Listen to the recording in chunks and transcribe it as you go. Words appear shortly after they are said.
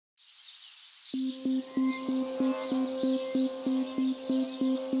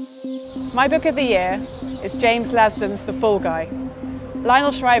My book of the year is James Lasdun's The Fall Guy.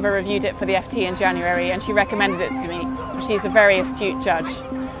 Lionel Shriver reviewed it for the FT in January and she recommended it to me. She's a very astute judge.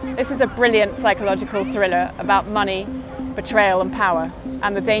 This is a brilliant psychological thriller about money, betrayal and power,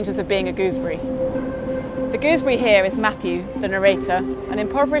 and the dangers of being a gooseberry. The gooseberry here is Matthew, the narrator, an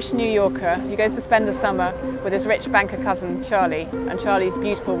impoverished New Yorker who goes to spend the summer with his rich banker cousin Charlie and Charlie's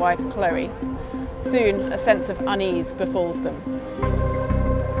beautiful wife Chloe. Soon, a sense of unease befalls them.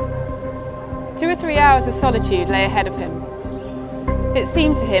 2 or 3 hours of solitude lay ahead of him. It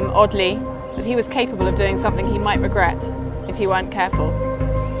seemed to him, oddly, that he was capable of doing something he might regret if he weren't careful,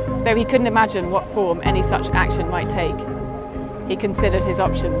 though he couldn't imagine what form any such action might take. He considered his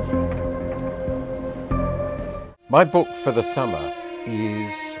options. My book for the summer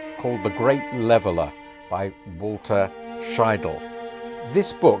is called The Great Leveller by Walter Scheidel.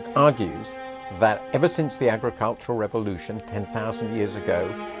 This book argues that ever since the agricultural revolution 10,000 years ago,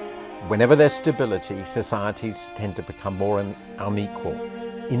 whenever there's stability, societies tend to become more unequal.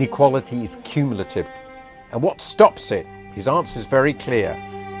 Inequality is cumulative. And what stops it? His answer is very clear.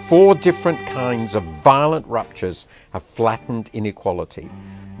 4 different kinds of violent ruptures have flattened inequality.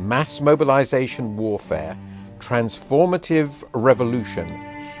 Mass mobilization warfare, transformative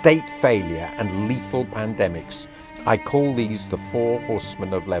revolution, state failure, and lethal pandemics. I call these the 4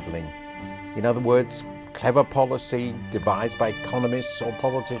 horsemen of leveling. In other words, clever policy devised by economists or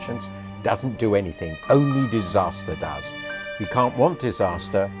politicians doesn't do anything. Only disaster does. We can't want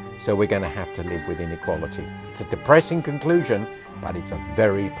disaster, so we're going to have to live with inequality. It's a depressing conclusion, but it's a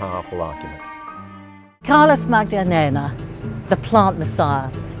very powerful argument. Carlos Magdalena, the plant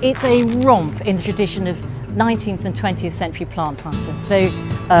messiah. It's a romp in the tradition of 19th and 20th century plant hunters. So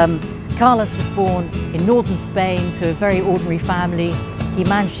Carlos was born in northern Spain to a very ordinary family. He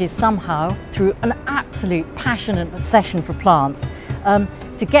manages somehow, through an absolute passion and obsession for plants,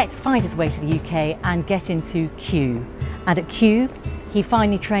 to find his way to the UK and get into Kew. And at Kew, he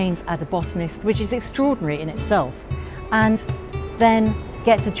finally trains as a botanist, which is extraordinary in itself, and then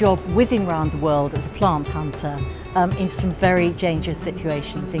gets a job whizzing around the world as a plant hunter in some very dangerous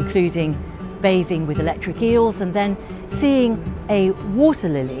situations, including bathing with electric eels and then seeing a water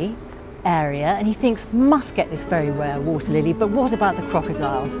lily area, and he thinks, must get this very rare water lily, but what about the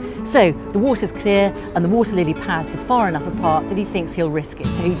crocodiles? So the water's clear and the water lily pads are far enough apart that he thinks he'll risk it.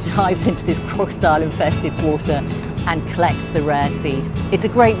 So he dives into this crocodile infested water and collects the rare seed. It's a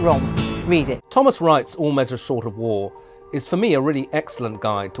great romp. Read it. Thomas Wright's All Measures Short of War is for me a really excellent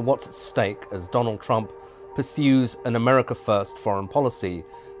guide to what's at stake as Donald Trump pursues an America First foreign policy,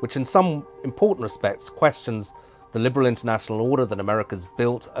 which in some important respects questions the liberal international order that America's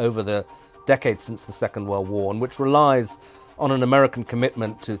built over the decades since the Second World War, and which relies on an American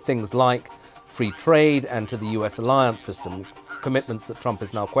commitment to things like free trade and to the US alliance system, commitments that Trump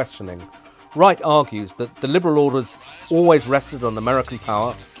is now questioning. Wright argues that the liberal orders always rested on American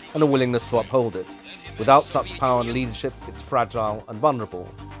power and a willingness to uphold it. Without such power and leadership, it's fragile and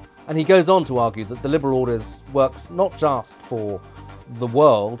vulnerable. And he goes on to argue that the liberal orders works not just for the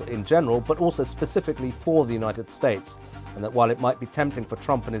world in general, but also specifically for the United States, and that while it might be tempting for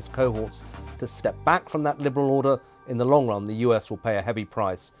Trump and his cohorts to step back from that liberal order, in the long run the US will pay a heavy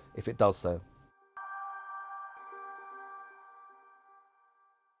price if it does so.